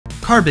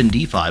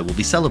CarbonDeFi will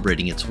be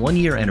celebrating its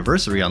 1-year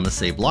anniversary on the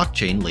SEI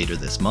blockchain later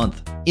this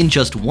month. In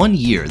just 1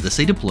 year, the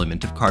SEI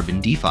deployment of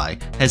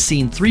CarbonDeFi has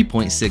seen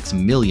 3.6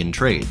 million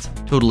trades,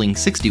 totaling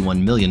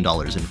 $61 million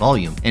in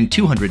volume and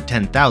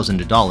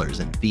 $210,000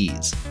 in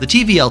fees. The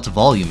TVL to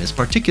volume is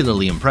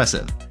particularly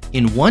impressive.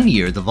 In 1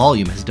 year, the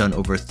volume has done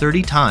over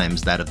 30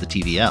 times that of the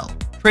TVL.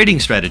 Trading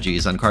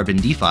strategies on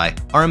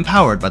CarbonDeFi are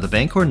empowered by the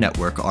Bancor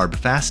Network ARB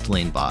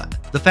Fastlane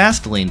bot. The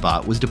Fastlane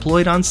bot was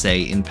deployed on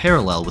SEI in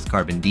parallel with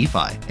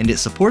CarbonDeFi, and it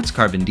supports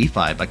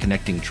CarbonDeFi by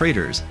connecting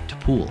traders to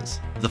pools.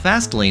 The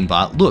Fastlane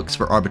bot looks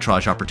for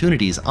arbitrage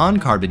opportunities on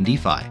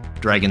CarbonDeFi,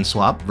 Dragon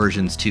Swap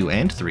versions 2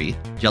 and 3,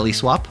 Jelly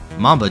Swap,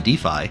 Mamba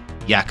DeFi,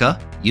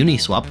 Yaka,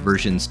 Uniswap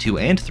versions 2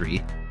 and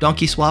 3,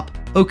 Donkey Swap,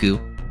 Oku,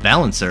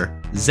 Balancer,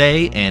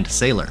 Zay, and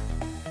Sailor.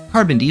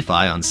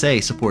 CarbonDeFi on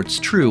SEI supports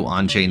true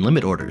on-chain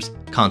limit orders,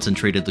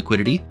 concentrated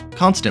liquidity,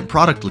 constant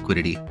product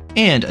liquidity,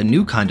 and a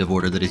new kind of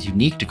order that is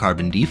unique to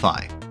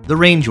CarbonDeFi, the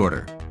range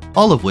order,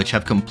 all of which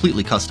have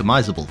completely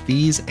customizable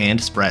fees and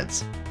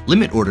spreads.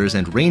 Limit orders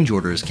and range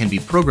orders can be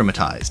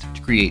programmatized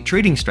to create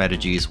trading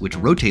strategies which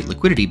rotate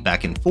liquidity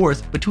back and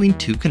forth between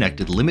two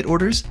connected limit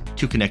orders,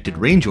 two connected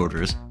range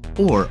orders,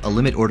 or a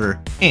limit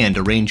order and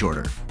a range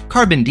order.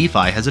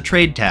 CarbonDeFi has a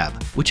trade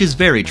tab, which is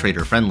very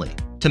trader-friendly.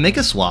 To make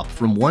a swap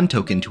from one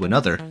token to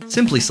another,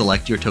 simply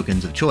select your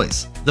tokens of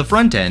choice. The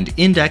front end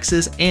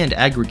indexes and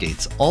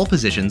aggregates all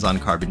positions on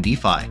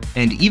CarbonDeFi,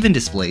 and even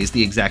displays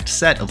the exact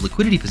set of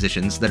liquidity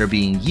positions that are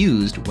being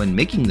used when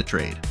making the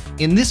trade.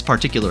 In this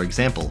particular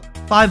example,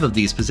 5 of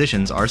these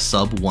positions are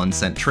sub 1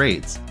 cent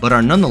trades, but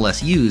are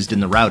nonetheless used in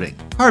the routing.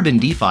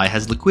 CarbonDeFi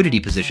has liquidity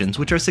positions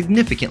which are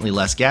significantly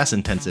less gas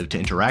intensive to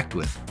interact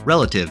with,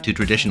 relative to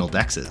traditional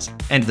DEXs,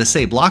 and the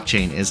SEI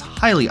blockchain is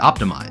highly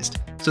optimized,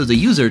 so the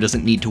user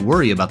doesn't need to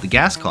worry about the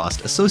gas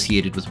cost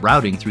associated with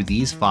routing through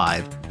these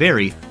 5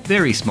 very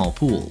small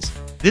pools.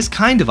 This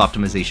kind of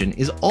optimization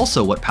is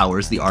also what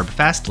powers the ARB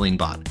Fastlane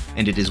bot,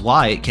 and it is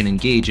why it can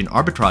engage in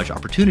arbitrage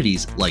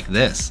opportunities like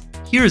this.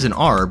 Here is an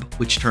ARB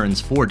which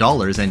turns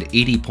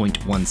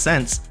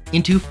 $4.80.1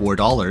 into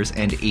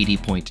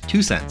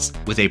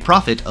 $4.80.2 with a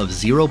profit of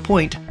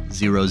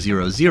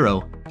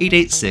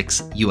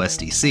 0.000886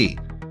 USDC.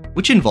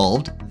 Which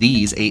involved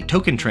these 8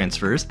 token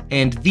transfers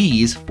and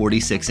these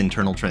 46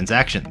 internal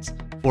transactions,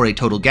 for a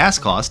total gas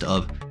cost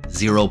of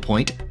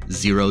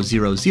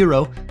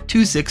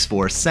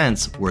 0.000264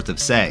 cents worth of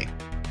SEI.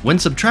 When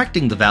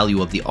subtracting the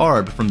value of the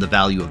ARB from the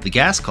value of the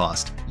gas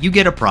cost, you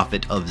get a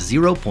profit of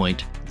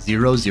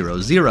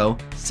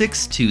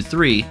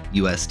 0.000623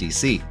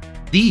 USDC.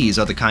 These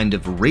are the kind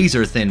of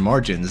razor-thin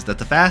margins that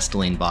the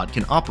Fastlane bot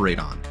can operate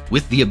on.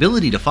 With the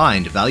ability to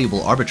find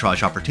valuable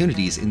arbitrage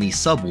opportunities in the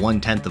sub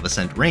 1/10 of a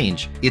cent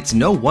range, it's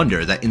no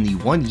wonder that in the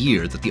 1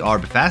 year that the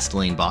ARB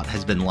Fastlane bot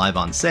has been live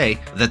on SEI,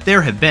 that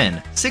there have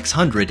been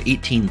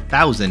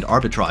 618,000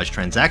 arbitrage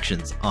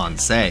transactions on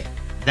SEI.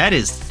 That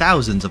is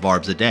thousands of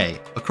ARBs a day,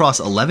 across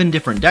 11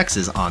 different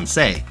DEXs on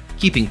SEI,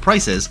 keeping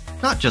prices,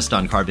 not just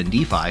on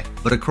CarbonDeFi,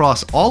 but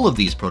across all of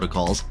these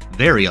protocols,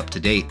 very up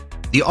to date.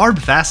 The ARB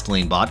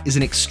Fastlane bot is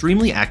an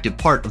extremely active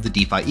part of the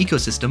DeFi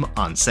ecosystem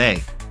on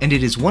SEI, and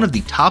it is one of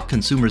the top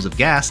consumers of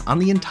gas on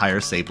the entire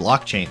SEI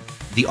blockchain.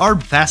 The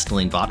ARB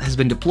Fastlane bot has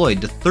been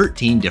deployed to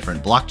 13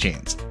 different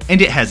blockchains,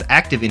 and it has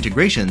active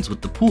integrations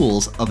with the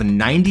pools of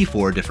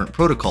 94 different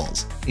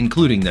protocols,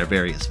 including their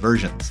various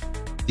versions.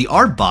 The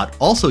ArbBot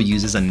also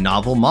uses a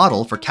novel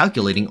model for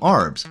calculating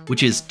ARBs,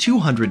 which is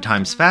 200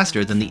 times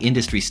faster than the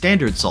industry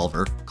standard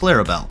solver,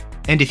 Clarabelle.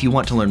 And if you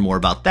want to learn more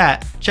about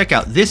that, check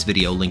out this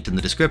video linked in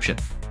the description.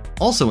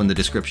 Also in the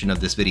description of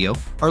this video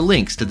are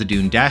links to the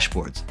Dune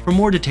dashboards for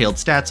more detailed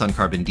stats on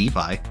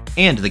CarbonDeFi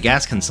and the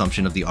gas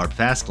consumption of the ARB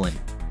Fastlane.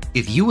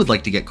 If you would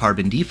like to get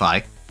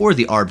CarbonDeFi or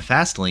the ARB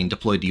Fastlane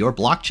deployed to your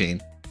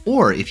blockchain,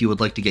 or if you would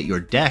like to get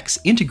your DEX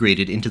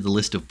integrated into the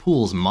list of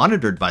pools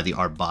monitored by the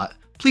ArbBot,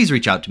 please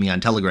reach out to me on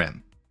Telegram.